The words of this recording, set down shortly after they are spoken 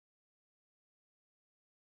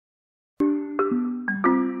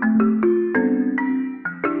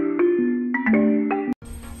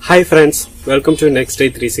Hi friends, welcome to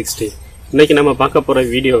Nextday360. இன்னைக்கு நம்ம பார்க்க போற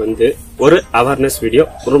வீடியோ வந்து ஒரு அவேர்னஸ் வீடியோ,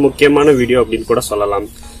 ஒரு முக்கியமான வீடியோ அப்படின்னு கூட சொல்லலாம்.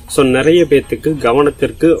 சோ நிறைய பேத்துக்கு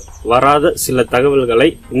கவனத்திற்கு வராத சில தகவல்களை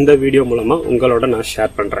இந்த வீடியோ மூலமா உங்களோட நான்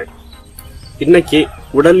ஷேர் பண்றேன். இன்னைக்கு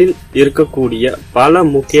உடலில் இருக்கக்கூடிய பல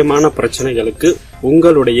முக்கியமான பிரச்சனைகளுக்கு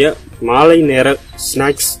உங்களுடைய மாலை நேர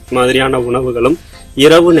ஸ்நாக்ஸ் மாதிரியான உணவுகளும்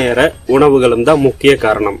இரவு நேர உணவுகளும் தான் முக்கிய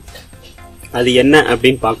காரணம். அது என்ன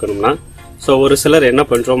அப்படின்னு பார்க்கணும்னா, ஸோ ஒரு சிலர் என்ன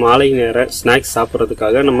பண்றோம், மாலை நேர ஸ்நாக்ஸ்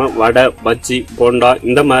சாப்பிட்றதுக்காக நம்ம வடை, பஜ்ஜி, போண்டா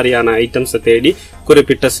இந்த மாதிரியான ஐட்டம்ஸை தேடி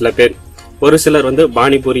குறிப்பிட்ட சில பேர், ஒரு சிலர் வந்து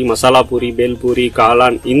பானிபூரி, மசாலா பூரி, பேல்பூரி,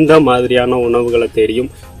 காளான் இந்த மாதிரியான உணவுகளை தேடியும்,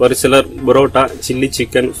 ஒரு சிலர் parotta, chilli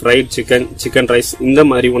chicken, fried chicken, chicken rice இந்த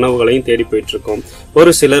மாதிரி உணவுகளையும் தேடி போயிட்டு இருக்கோம்.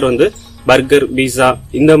 ஒரு சிலர் வந்து பர்கர், பீஸா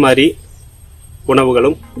இந்த மாதிரி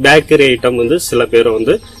உணவுகளும், பேக்கரி ஐட்டம் வந்து சில பேர்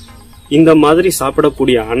வந்து இந்த மாதிரி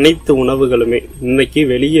சாப்பிடக்கூடிய அனைத்து உணவுகளுமே இன்னைக்கு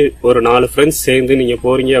வெளியே ஒரு 4 ஃப்ரெண்ட்ஸ் சேர்ந்து நீங்க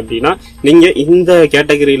போறீங்க அப்படின்னா, நீங்க இந்த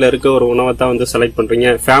கேட்டகரியில இருக்க ஒரு உணவை தான் வந்து செலக்ட் பண்றீங்க.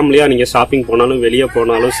 ஃபேமிலியா நீங்க ஷாப்பிங் போனாலும் வெளியே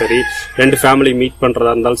போனாலும் சரி, 2 ஃபேமிலி மீட்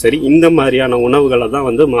பண்றதா இருந்தாலும் சரி, இந்த மாதிரியான உணவுகளை தான்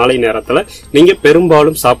வந்து மாலை நேரத்துல நீங்க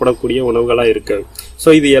பெரும்பாலும் சாப்பிடக்கூடிய உணவுகளா இருக்கு.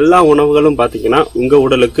 சோ இது எல்லா உணவுகளும் பாத்தீங்கன்னா உங்க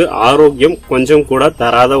உடலுக்கு ஆரோக்கியம் கொஞ்சம் கூட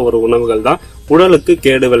தராத ஒரு உணவுகள் தான், உடலுக்கு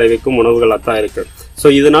கேடு விளைவிக்கும் உணவுகளா தான் இருக்கு. சோ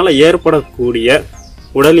இதனால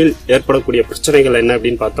உடலில் ஏற்படக்கூடிய பிரச்சனைகள் என்ன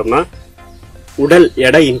அப்படின்னு பார்த்தோம்னா, உடல்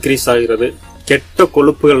எடை இன்க்ரீஸ் ஆகிறது, கெட்ட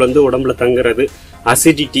கொழுப்புகள் வந்து உடம்புல தங்குறது,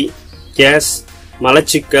 அசிடிட்டி, கேஸ்,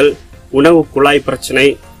 மலச்சிக்கல், உணவு குழாய் பிரச்சனை,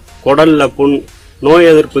 குடல்ல புண், நோய்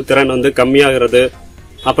எதிர்ப்பு திறன் வந்து கம்மியாகிறது,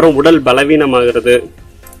 அப்புறம் உடல் பலவீனமாகிறது,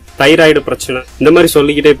 தைராய்டு பிரச்சனை, இந்த மாதிரி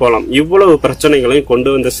சொல்லிக்கிட்டே போலாம். இவ்வளவு பிரச்சனைகளையும்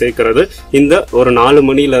கொண்டு வந்து சேர்க்கிறது இந்த ஒரு 4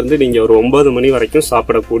 மணில இருந்து நீங்க ஒரு 9 மணி வரைக்கும்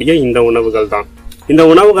சாப்பிடக்கூடிய இந்த உணவுகள் தான். இந்த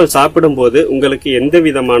உணவுகள் சாப்பிடும் போது உங்களுக்கு எந்த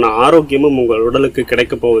விதமான ஆரோக்கியமும் உங்கள் உடலுக்கு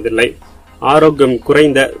கிடைக்க போவதில்லை. ஆரோக்கியம்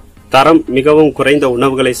குறைந்த, தரம் மிகவும் குறைந்த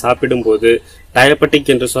உணவுகளை சாப்பிடும் போது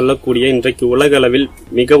டயபெட்டிக் என்று சொல்லக்கூடிய இன்றைக்கு உலக அளவில்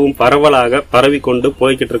மிகவும் பரவலாக பரவிக்கொண்டு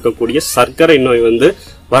போய்கிட்டு இருக்கக்கூடிய சர்க்கரை நோய் வந்து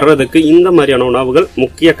வர்றதுக்கு இந்த மாதிரியான உணவுகள்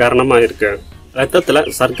முக்கிய காரணமா இருக்கு. ரத்தத்துல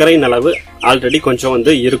சர்க்கரையின் அளவு ஆல்ரெடி கொஞ்சம்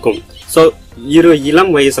வந்து இருக்கும். சோ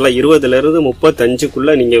இளம் வயசுல 20ல இருந்து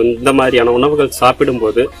 35க்குள்ள நீங்க இந்த மாதிரியான உணவுகள் சாப்பிடும்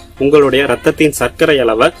போது உங்களுடைய ரத்தத்தின் சர்க்கரை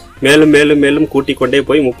அளவை மேலும் மேலும் மேலும் கூட்டிக் கொண்டே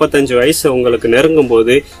போய் 35 வயசு உங்களுக்கு நெருங்கும்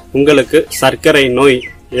போது உங்களுக்கு சர்க்கரை நோய்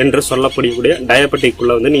என்று சொல்லக்கூடிய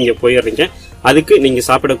டயபெட்டிக்குள்ள வந்து நீங்க போயிடுறீங்க. அதுக்கு நீங்க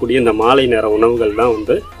சாப்பிடக்கூடிய இந்த மாலை நேர உணவுகள் தான்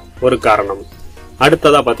வந்து ஒரு காரணம்.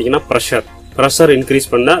 அடுத்ததா பாத்தீங்கன்னா பிரஷர் இன்க்ரீஸ்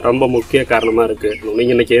பண்ண ரொம்ப முக்கிய காரணமா இருக்கு.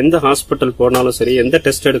 நீங்க இன்னைக்கு எந்த ஹாஸ்பிட்டல் போனாலும் சரி, எந்த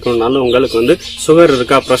டெஸ்ட் எடுக்கணும்னாலும் உங்களுக்கு வந்து சுகர்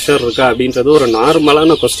இருக்கா, பிரஷர் இருக்கா அப்படின்றது ஒரு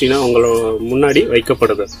நார்மலான கொஸ்டினா உங்களோட முன்னாடி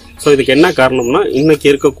வைக்கப்படுது. சோ இதுக்கு என்ன காரணம்னா, இன்னைக்கு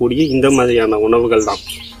இருக்கக்கூடிய இந்த மாதிரியான உணவுகள் தான்.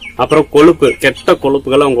 அப்புறம் கொழுப்பு, கெட்ட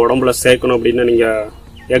கொழுப்புகளை உங்க உடம்புல சேர்க்கணும் அப்படின்னா, நீங்க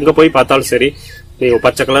எங்க போய் பார்த்தாலும் சரி, நீங்க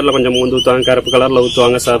பச்சை கலர்ல கொஞ்சம் மூந்து ஊத்துவாங்க, கருப்பு கலர்ல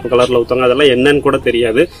ஊத்துவாங்க, சிவப்பு கலர்ல ஊத்துவாங்க, அதெல்லாம் என்னன்னு கூட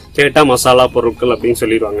தெரியாது. கேட்டா மசாலா பொருட்கள் அப்படின்னு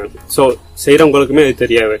சொல்லிடுவாங்க. சோ செய்யறவங்களுக்குமே அது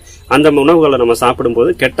தெரியாது. அந்த உணவுகளை நம்ம சாப்பிடும்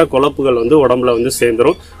போது கெட்ட கொழுப்புகள் வந்து உடம்புல வந்து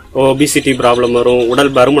சேர்ந்துரும், ஒபிசிட்டி ப்ராப்ளம் வரும்,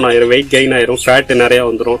 உடல் பருமன் ஆயிரும், வெயிட் கெயின் ஆயிரும், ஃபேட் நிறைய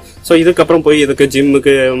வந்துடும். ஸோ இதுக்கப்புறம் போய் இதுக்கு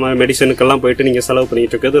ஜிம்முக்கு, மெடிசனுக்கெல்லாம் போயிட்டு நீங்க செலவு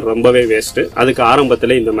பண்ணிட்டு இருக்கிறது ரொம்பவே வேஸ்ட். அதுக்கு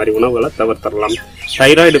ஆரம்பத்திலே இந்த மாதிரி உணவுகளை தவிர்த்தரலாம்.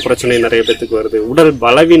 தைராய்டு பிரச்சனை நிறைய பேத்துக்கு வருது, உடல்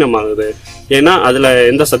பலவீனமாகுது. ஏன்னா அதுல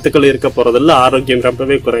எந்த சத்துக்கள் இருக்க போறதில்ல, ஆரோக்கியம்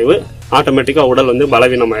ரொம்பவே குறைவு, ஆட்டோமேட்டிக்கா உடல் வந்து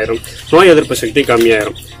பலவீனமாயிரும், நோய் எதிர்ப்பு சக்தி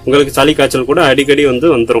கம்மியாயிரும். உங்களுக்கு சளி காய்ச்சல் கூட அடிக்கடி வந்து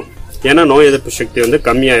வந்துடும். ஏன்னா நோய் எதிர்ப்பு சக்தி வந்து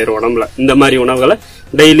கம்மியாயிரும் உடம்புல இந்த மாதிரி உணவுகளை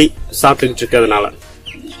டெய்லி சாப்பிட்டுக்கிட்டு இருக்கிறதுனால.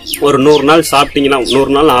 ஒரு 100 நாள் சாப்பிட்டீங்கன்னா,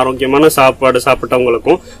 100 நாள் ஆரோக்கியமான சாப்பாடு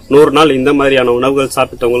சாப்பிட்டவங்களுக்கும் 100 நாள் இந்த மாதிரியான உணவுகள்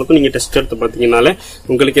சாப்பிட்டவங்களுக்கும் நீங்க டெஸ்ட் எடுத்து பாத்தீங்கன்னாலே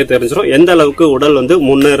உங்களுக்கே தெரிஞ்சிடும் எந்த அளவுக்கு உடல் வந்து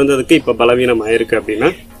முன்ன இருந்ததுக்கு இப்ப பலவீனம் ஆயிருக்கு அப்படின்னு.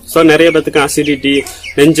 சோ நிறைய பேத்துக்கு அசிடிட்டி,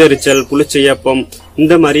 நெஞ்செரிச்சல், புளிச்சையப்பம்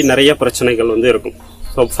இந்த மாதிரி நிறைய பிரச்சனைகள் வந்து இருக்கும்.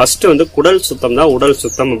 ஸோ ஃபர்ஸ்ட் வந்து குடல் சுத்தம் தான் உடல்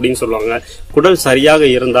சுத்தம் அப்படின்னு சொல்லுவாங்க. குடல் சரியாக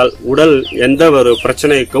இருந்தால் உடல் எந்த ஒரு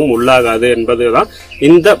பிரச்சனைக்கும் உள்ளாகாது என்பதுதான்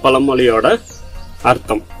இந்த பழமொழியோட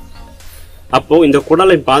அர்த்தம். அப்போ இந்த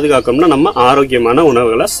குடலை பாதுகாக்கணும்னா நம்ம ஆரோக்கியமான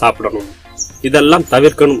உணவுகளை சாப்பிடணும். இதெல்லாம்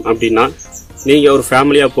தவிர்க்கணும் அப்படின்னா, நீங்க ஒரு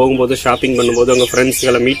ஃபேமிலியா போகும்போது, ஷாப்பிங் பண்ணும்போது, உங்க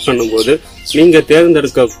ஃப்ரெண்ட்ஸ்களை மீட் பண்ணும்போது நீங்க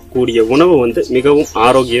தேர்ந்தெடுக்கக்கூடிய உணவு வந்து மிகவும்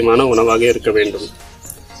ஆரோக்கியமான உணவாக இருக்க வேண்டும்.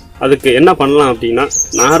 அதுக்கு என்ன பண்ணலாம் அப்படின்னா,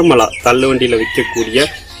 நார்மலா தள்ளு வண்டியில விற்கக்கூடிய,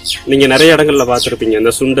 நீங்க நிறைய இடங்கள்ல பாத்திருப்பீங்க,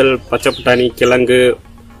 இந்த சுண்டல், பச்சை பட்டாணி, கிழங்கு,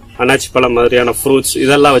 அனாச்சி பழம் மாதிரியான ஃப்ரூட்ஸ்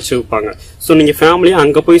இதெல்லாம் வச்சு விற்பாங்க. ஸோ நீங்க ஃபேமிலியா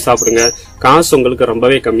அங்க போய் சாப்பிடுங்க. காசு உங்களுக்கு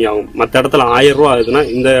ரொம்பவே கம்மியாகும். மற்ற இடத்துல 1000 ரூபா ஆகுதுன்னா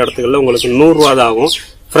இந்த இடத்துக்குள்ள உங்களுக்கு 100 ரூபா தான் ஆகும்,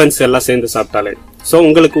 ஃப்ரெண்ட்ஸ் எல்லாம் சேர்ந்து சாப்பிட்டாலே. ஸோ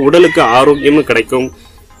உங்களுக்கு உடலுக்கு ஆரோக்கியமும் கிடைக்கும்,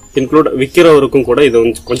 இன்க்ளூட் விற்கிறவருக்கும் கூட இது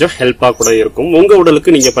கொஞ்சம் ஹெல்ப்பா கூட இருக்கும். உங்க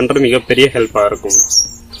உடலுக்கு நீங்க பண்ற மிகப்பெரிய ஹெல்ப்பா இருக்கும்.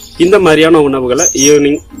 இந்த மாதிரியான உணவுகளை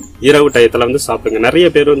ஈவினிங் இரவு டயத்துல வந்து சாப்பிடுங்க. நிறைய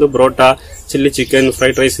பேர் வந்து parotta, chilli chicken,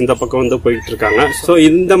 fried rice இந்த பக்கம் வந்து போயிட்டு இருக்காங்க. ஸோ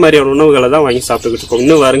இந்த மாதிரியான உணவுகளை தான் வாங்கி சாப்பிட்டுக்கிட்டு இருக்கோம்.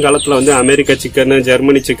 இன்னும் வருங்காலத்துல வந்து America chicken,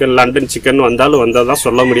 Germany chicken, London chicken வந்ததான்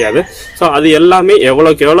சொல்ல முடியாது. ஸோ அது எல்லாமே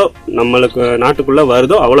எவ்வளவுக்கு எவ்வளவு நம்மளுக்கு நாட்டுக்குள்ள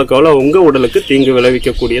வருதோ அவ்வளவுக்கு எவ்வளவு உங்க உடலுக்கு தீங்கு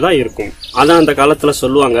விளைவிக்கக்கூடியதா இருக்கும். அதான் அந்த காலத்துல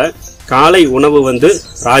சொல்லுவாங்க, காலை உணவு வந்து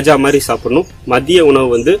ராஜா மாதிரி சாப்பிடணும், மதிய உணவு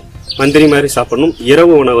வந்து மந்திரி மாதிரி சாப்பிடணும்,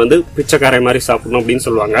 இரவு உணவு வந்து பிச்சைக்காரை மாதிரி சாப்பிடணும் அப்படின்னு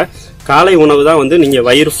சொல்லுவாங்க. காலை உணவு தான் வந்து நீங்க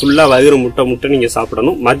வயிறு ஃபுல்லா வயிறு முட்டை நீங்க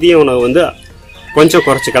சாப்பிடணும். மதிய உணவு வந்து கொஞ்சம்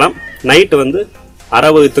குறைச்சிக்கலாம். நைட்டு வந்து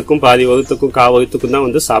அரை வகுத்துக்கும் பாதி வகுத்துக்கும் வகுத்துக்கும் தான்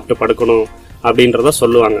வந்து சாப்பிட்டு படுக்கணும் அப்படின்றத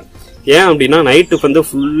சொல்லுவாங்க. ஏன் அப்படின்னா நைட்டு வந்து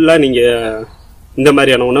ஃபுல்லா நீங்க இந்த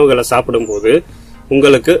மாதிரியான உணவுகளை சாப்பிடும்போது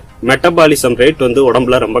உங்களுக்கு மெட்டபாலிசம் ரேட் வந்து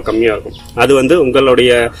உடம்புல ரொம்ப கம்மியாகும். அது வந்து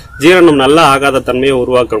உங்களுடைய ஜீரணம் நல்லா ஆகாத தன்மையை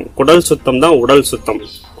உருவாக்கும். குடல் சுத்தம் தான் உடல் சுத்தம்.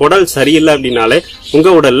 குடல் சரியில்லை அப்படின்னாலே உங்க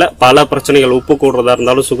உடல்ல பல பிரச்சனைகள், உப்பு கூடுறதா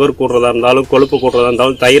இருந்தாலும், சுகர் கூடுறதா இருந்தாலும், கொழுப்பு கூடுறதா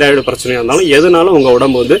இருந்தாலும், தைராய்டு பிரச்சனையா இருந்தாலும் எதுனாலும் உங்க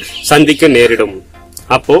உடம்பு வந்து சந்திக்க நேரிடும்.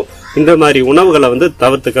 அப்போ இந்த மாதிரி உணவுகளை வந்து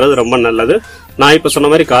தவிர்த்துக்கிறது ரொம்ப நல்லது. நான் இப்ப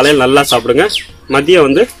சொன்ன மாதிரி காலையில் நல்லா சாப்பிடுங்க, மதியம்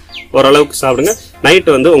வந்து ஓரளவுக்கு சாப்பிடுங்க, நைட்டு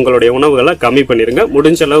வந்து உங்களுடைய உணவுகளை கம்மி பண்ணிருங்க.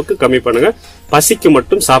 முடிஞ்ச அளவுக்கு கம்மி பண்ணுங்க. பசிக்கு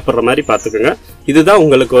மட்டும் சாப்பிடுற மாதிரி பாத்துக்கோங்க. இதுதான்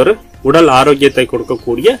உங்களுக்கு ஒரு உடல் ஆரோக்கியத்தை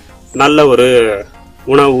கொடுக்கக்கூடிய நல்ல ஒரு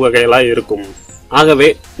உணவு வகைகளா இருக்கும். ஆகவே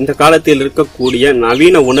இந்த காலத்தில் இருக்கக்கூடிய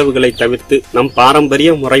நவீன உணவுகளை தவிர்த்து நம்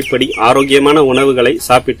பாரம்பரிய முறைப்படி ஆரோக்கியமான உணவுகளை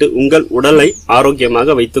சாப்பிட்டு உங்கள் உடலை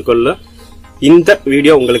ஆரோக்கியமாக வைத்துக் கொள்ள இந்த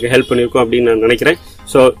வீடியோ உங்களுக்கு ஹெல்ப் பண்ணிருக்கும் அப்படின்னு நான் நினைக்கிறேன்.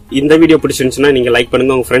 சோ இந்த வீடியோ பிடிச்சிருந்துச்சுன்னா நீங்க லைக்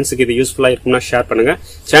பண்ணுங்க, உங்க ஃப்ரெண்ட்ஸுக்கு இது யூஸ்ஃபுல்லா இருக்கும்னா ஷேர் பண்ணுங்க.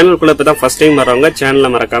 சேனலுக்குள்ள இப்பதான் ஃபர்ஸ்ட் டைம் வர்றவங்க சேனலை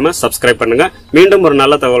மறக்காம சப்ஸ்கிரைப் பண்ணுங்க. மீண்டும் ஒரு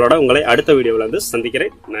நல்ல தகவலோட உங்களை அடுத்த வீடியோவில் வந்து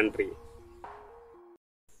சந்திக்கிறேன். நன்றி.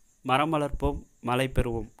 மரம் வளர்ப்போம், மழை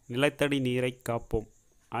பெறுவோம், நிலத்தடி நீரை காப்போம்.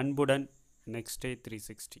 அன்புடன்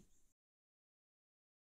Nextday360.